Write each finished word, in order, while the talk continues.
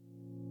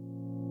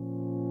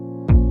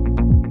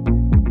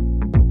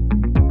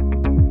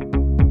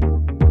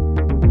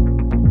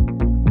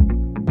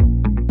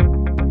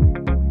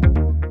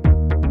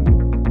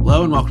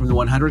and welcome to the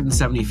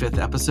 175th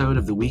episode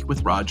of The Week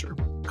with Roger,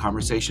 a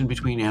conversation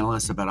between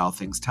analysts about all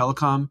things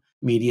telecom,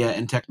 media,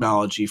 and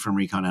technology from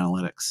Recon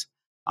Analytics.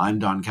 I'm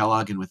Don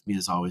Kellogg, and with me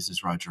as always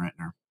is Roger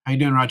Entner. How you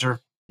doing,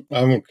 Roger?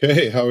 I'm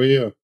okay. How are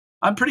you?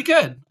 I'm pretty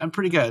good.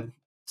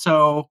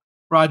 So,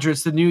 Roger,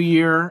 it's the new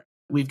year.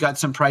 We've got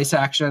some price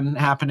action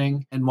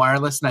happening in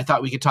wireless, and I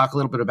thought we could talk a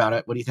little bit about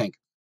it. What do you think?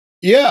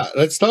 Yeah,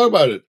 let's talk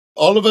about it.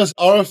 All of us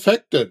are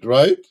affected,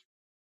 right?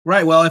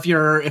 Right. Well, if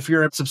you're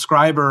a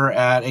subscriber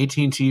at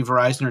AT&T,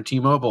 Verizon, or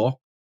T-Mobile,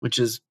 which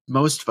is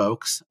most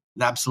folks,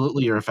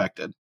 absolutely you're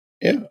affected.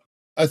 Yeah.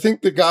 I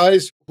think the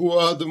guys who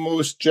are the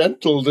most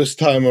gentle this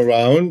time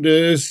around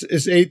is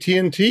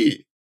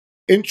AT&T.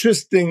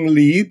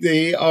 Interestingly,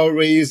 they are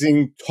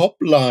raising top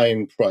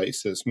line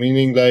prices,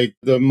 meaning like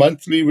the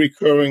monthly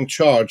recurring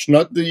charge,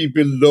 not the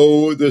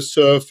below the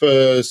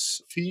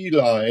surface fee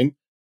line,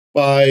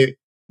 by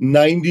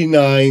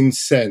 99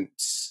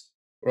 cents,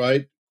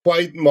 right?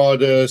 Quite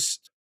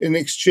modest. In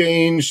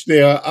exchange,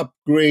 they are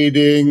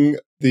upgrading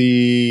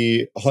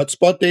the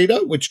hotspot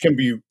data, which can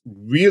be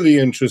really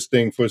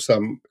interesting for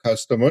some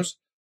customers.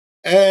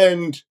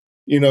 And,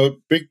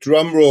 big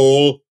drum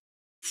roll,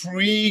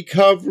 free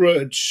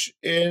coverage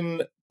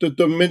in the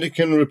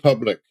Dominican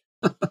Republic.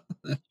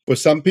 For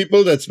some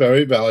people, that's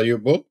very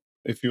valuable.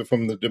 If you're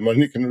from the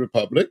Dominican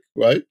Republic,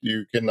 right?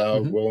 You can now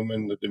roam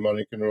in the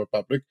Dominican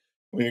Republic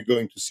when you're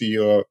going to see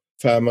your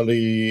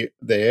family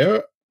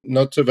there.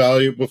 Not so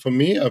valuable for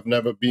me. I've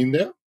never been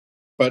there.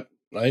 But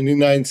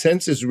 99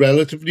 cents is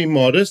relatively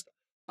modest.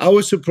 I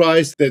was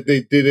surprised that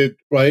they did it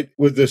right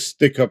with the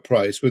sticker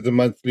price, with the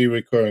monthly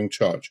recurring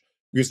charge,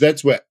 because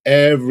that's where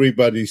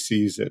everybody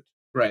sees it.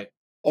 Right.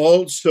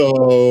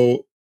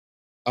 Also,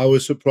 I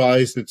was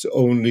surprised it's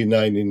only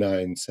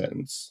 99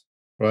 cents,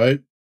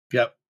 right?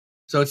 Yep.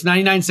 So it's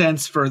 99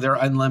 cents for their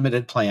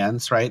unlimited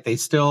plans, right? They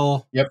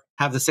still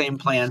have the same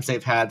plans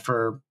they've had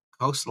for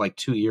close to like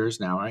 2 years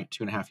now, right?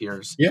 2.5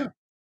 years. Yeah.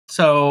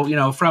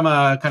 So, from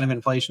a kind of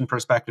inflation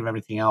perspective,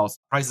 everything else,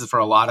 prices for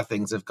a lot of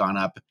things have gone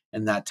up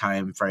in that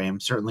time frame.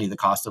 Certainly the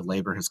cost of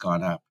labor has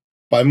gone up.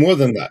 By more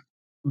than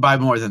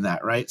that,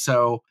 right?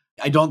 So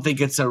I don't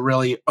think it's a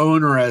really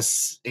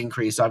onerous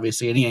increase.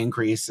 Obviously, any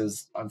increase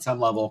is on some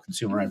level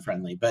consumer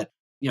unfriendly. But,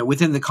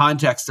 within the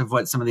context of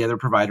what some of the other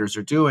providers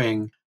are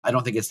doing, I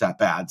don't think it's that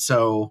bad.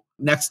 So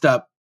next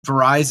up,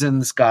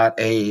 Verizon's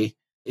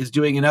is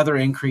doing another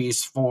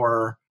increase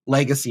for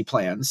legacy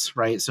plans,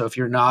 right? So if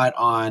you're not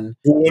on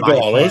my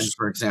plan,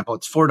 for example,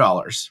 it's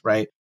 $4,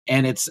 right?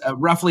 And it's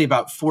roughly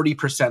about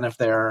 40% of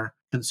their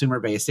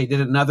consumer base. They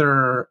did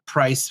another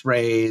price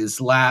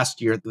raise last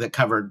year that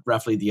covered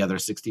roughly the other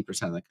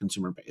 60% of the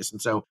consumer base.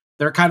 And so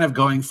they're kind of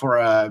going for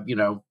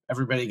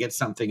everybody gets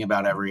something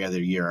about every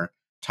other year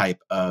type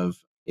of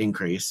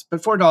increase.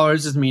 But $4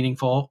 is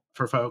meaningful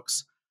for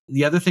folks.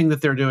 The other thing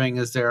that they're doing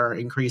is they're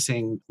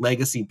increasing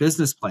legacy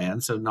business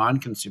plans, so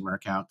non-consumer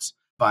accounts,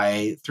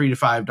 by $3 to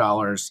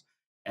 $5,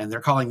 and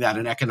they're calling that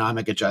an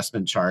economic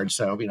adjustment charge.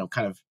 So,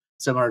 kind of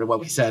similar to what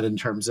we said in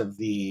terms of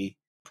the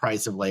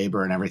price of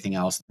labor and everything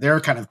else. They're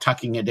kind of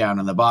tucking it down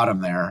on the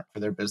bottom there for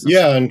their business.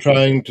 Yeah, and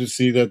trying to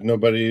see that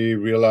nobody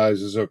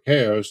realizes or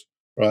cares,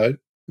 right?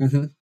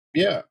 Mm-hmm.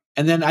 Yeah.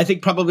 And then I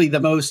think probably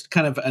the most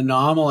kind of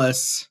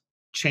anomalous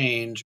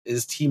change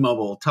is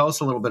T-Mobile. Tell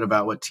us a little bit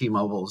about what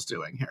T-Mobile is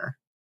doing here.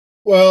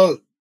 Well,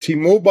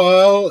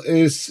 T-Mobile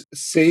is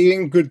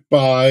saying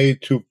goodbye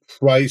to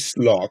price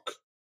lock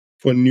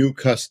for new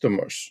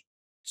customers.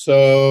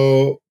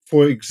 So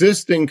for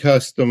existing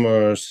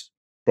customers,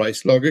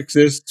 price lock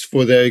exists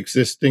for their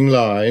existing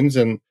lines.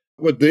 And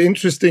what the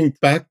interesting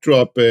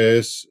backdrop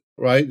is,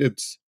 right?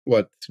 It's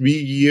 3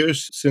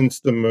 years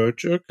since the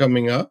merger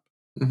coming up.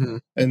 Mm-hmm.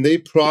 And they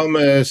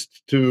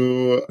promised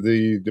to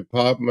the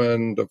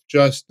Department of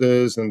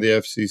Justice and the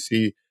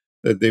FCC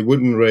that they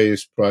wouldn't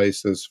raise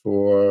prices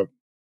for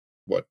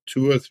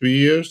 2 or 3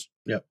 years?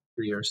 Yep,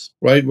 3 years.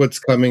 Right, what's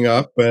coming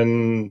up,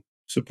 and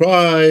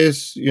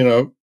surprise,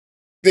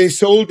 they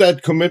sold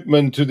that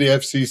commitment to the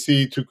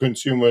FCC to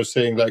consumers,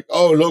 saying like,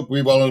 oh, look, we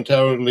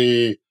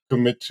voluntarily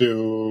commit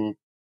to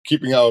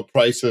keeping our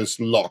prices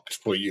locked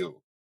for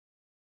you.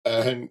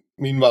 And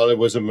meanwhile, it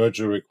was a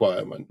merger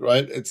requirement,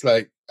 right? It's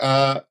like,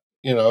 Right,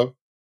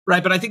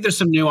 but I think there's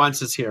some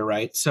nuances here,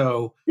 right?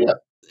 So yeah.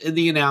 In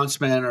the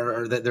announcement,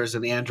 or that there's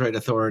an Android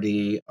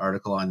Authority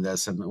article on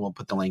this, and we'll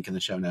put the link in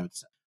the show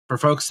notes. For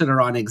folks that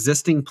are on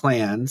existing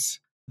plans,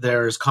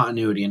 there's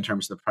continuity in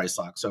terms of the price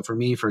lock. So for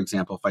me, for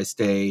example, if I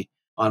stay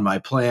on my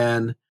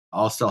plan,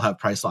 I'll still have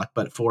price lock.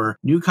 But for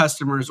new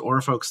customers or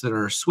folks that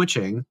are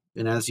switching,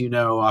 and as you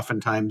know,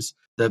 oftentimes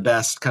the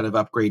best kind of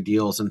upgrade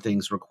deals and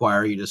things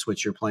require you to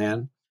switch your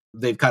plan.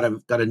 They've kind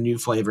of got a new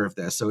flavor of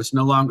this. So it's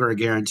no longer a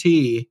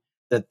guarantee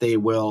that they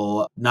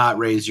will not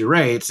raise your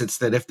rates. It's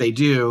that if they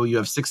do, you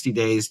have 60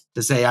 days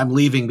to say, I'm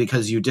leaving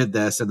because you did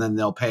this, and then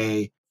they'll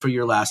pay for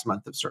your last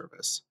month of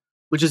service,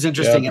 which is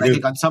interesting. And I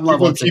think on some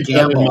level, it's a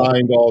gamble. Keep that in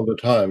mind all the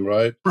time,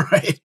 right?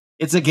 Right.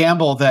 It's a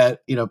gamble that,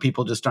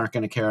 people just aren't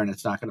going to care, and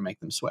it's not going to make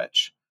them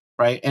switch.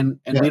 Right.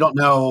 And we don't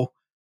know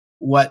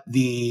what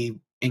the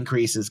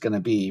increase is going to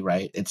be,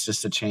 right? It's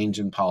just a change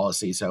in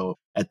policy. So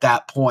at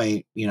that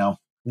point,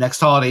 next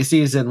holiday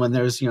season, when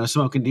there's,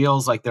 smoking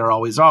deals like there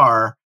always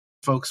are,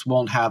 folks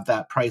won't have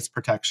that price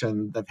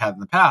protection they've had in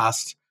the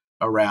past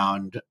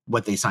around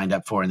what they signed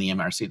up for in the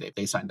MRC that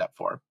they signed up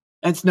for.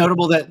 And it's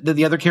notable that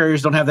the other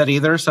carriers don't have that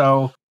either.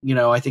 So,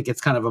 I think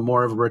it's kind of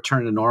more of a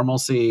return to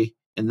normalcy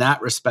in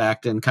that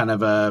respect, and kind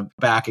of a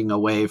backing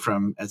away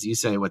from, as you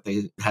say, what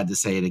they had to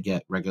say to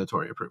get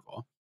regulatory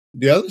approval.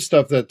 The other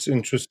stuff that's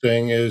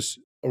interesting is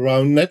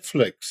around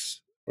Netflix,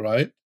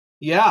 right?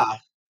 Yeah.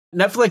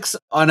 Netflix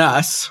on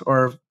Us,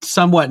 or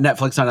somewhat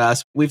Netflix on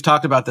Us. We've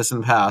talked about this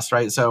in the past,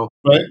 right? So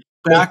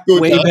back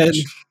way back.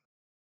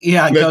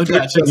 Yeah, Go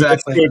Dutch,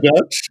 exactly. Go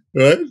Dutch,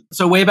 right?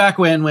 So way back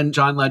when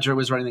John Ledger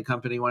was running the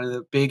company, one of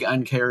the big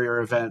Un-carrier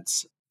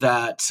events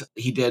that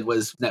he did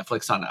was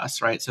Netflix on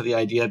Us, right? So the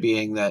idea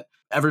being that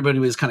everybody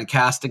was kind of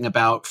casting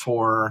about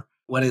for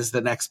what is the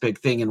next big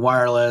thing in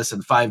wireless,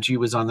 and 5G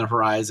was on the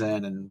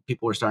horizon, and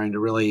people were starting to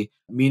really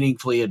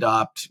meaningfully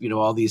adopt,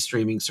 all these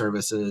streaming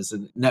services.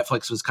 And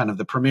Netflix was kind of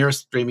the premier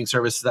streaming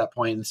service at that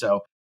point. And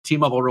so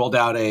T-Mobile rolled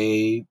out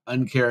a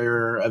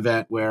Un-carrier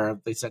event where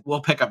they said, we'll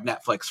pick up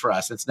Netflix for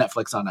us. It's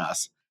Netflix on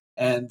Us.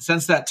 And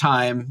since that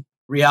time,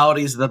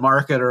 realities of the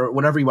market, or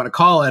whatever you want to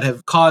call it,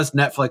 have caused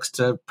Netflix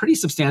to pretty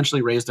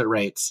substantially raise their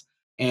rates.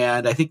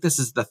 And I think this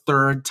is the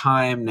third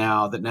time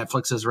now that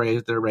Netflix has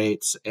raised their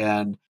rates,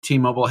 and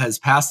T-Mobile has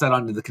passed that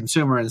on to the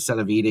consumer instead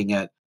of eating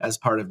it as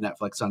part of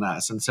Netflix on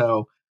Us. And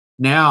so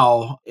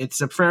now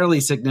it's a fairly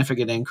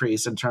significant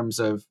increase in terms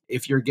of,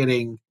 if you're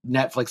getting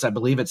Netflix, I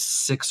believe it's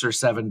 $6 or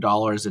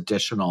 $7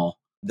 additional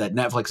that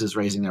Netflix is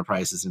raising their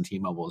prices and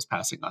T-Mobile is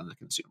passing on to the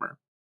consumer.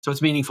 So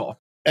it's meaningful.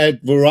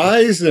 At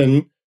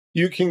Verizon,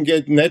 you can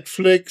get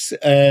Netflix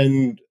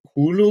and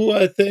Hulu,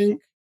 I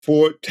think,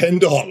 for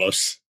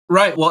 $10.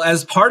 Right. Well,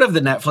 as part of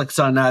the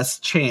Netflix on Us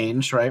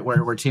change, right,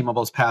 where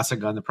T-Mobile's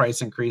passing on the price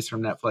increase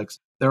from Netflix,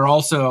 they're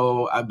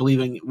also, I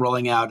believe,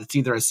 rolling out, it's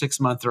either a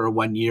 6-month or a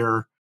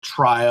 1-year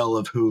trial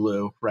of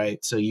Hulu,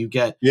 right? So you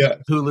get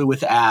Hulu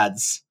with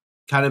ads,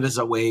 kind of as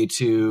a way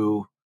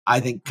to, I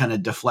think, kind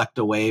of deflect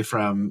away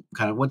from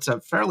kind of what's a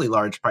fairly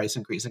large price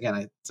increase. Again,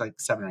 it's like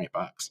 $7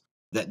 or $8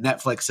 that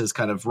Netflix has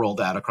kind of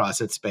rolled out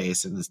across its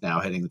base and is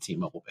now hitting the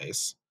T-Mobile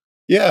base.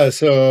 Yeah,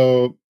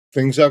 so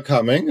things are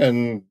coming,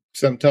 and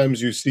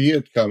sometimes you see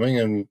it coming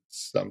and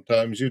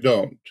sometimes you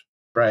don't.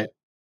 Right.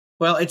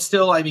 Well, it's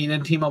still,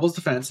 in T-Mobile's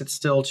defense, it's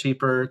still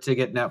cheaper to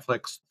get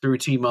Netflix through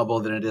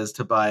T-Mobile than it is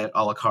to buy it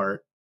a la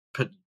carte.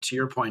 But to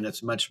your point,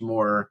 it's much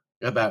more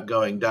about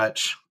going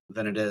Dutch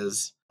than it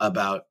is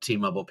about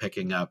T-Mobile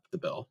picking up the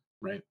bill,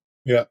 right?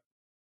 Yeah.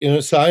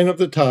 Sign of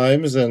the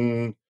times,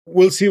 and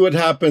we'll see what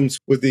happens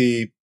with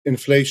the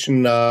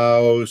inflation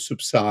now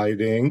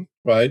subsiding,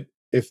 right?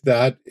 If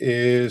that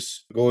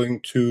is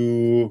going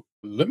to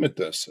limit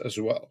this as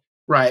well.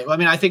 Right.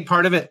 Well, I think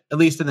part of it, at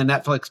least in the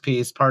Netflix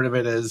piece, part of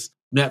it is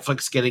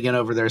Netflix getting in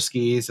over their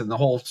skis, and the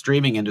whole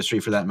streaming industry,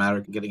 for that matter,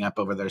 getting up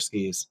over their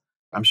skis.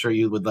 I'm sure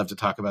you would love to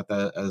talk about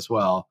that as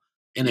well,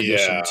 in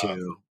addition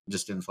to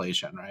just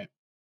inflation, right?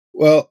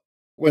 Well,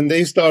 when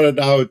they started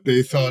out,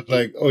 they thought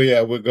like, oh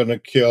yeah, we're going to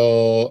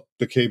kill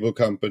the cable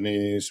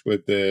companies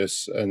with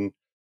this and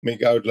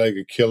make out like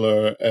a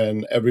killer,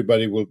 and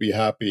everybody will be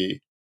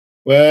happy.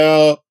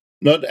 Well,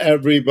 not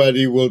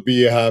everybody will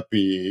be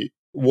happy.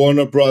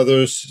 Warner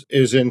Brothers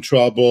is in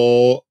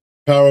trouble.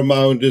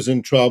 Paramount is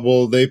in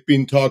trouble. They've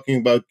been talking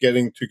about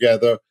getting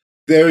together.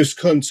 There is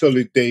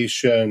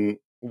consolidation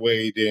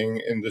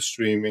waiting in the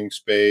streaming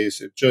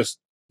space. It just,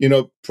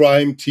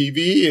 Prime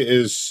TV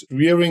is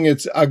rearing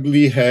its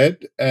ugly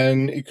head,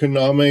 and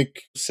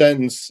economic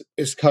sense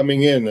is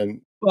coming in.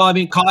 And well,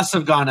 costs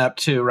have gone up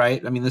too,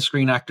 right? The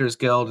Screen Actors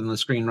Guild and the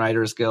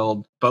Screenwriters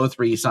Guild both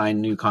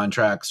re-signed new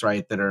contracts,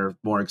 right, that are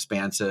more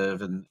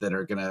expansive and that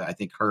are going to, I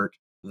think, hurt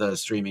the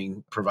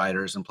streaming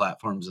providers and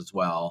platforms as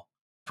well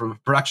from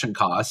production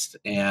cost.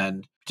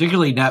 And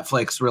particularly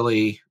Netflix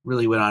really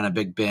went on a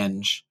big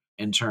binge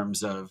in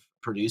terms of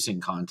producing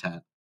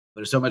content.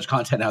 There's so much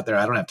content out there.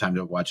 I don't have time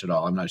to watch it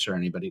all. I'm not sure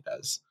anybody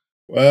does.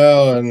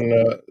 Well,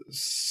 and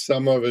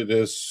some of it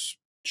is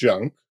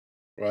junk,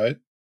 right?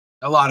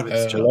 A lot of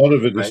it's junk. A lot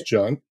of it is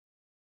junk,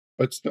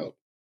 but still.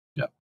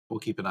 Yeah, we'll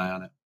keep an eye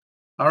on it.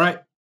 All right.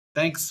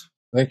 Thanks.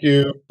 Thank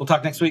you. We'll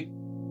talk next week.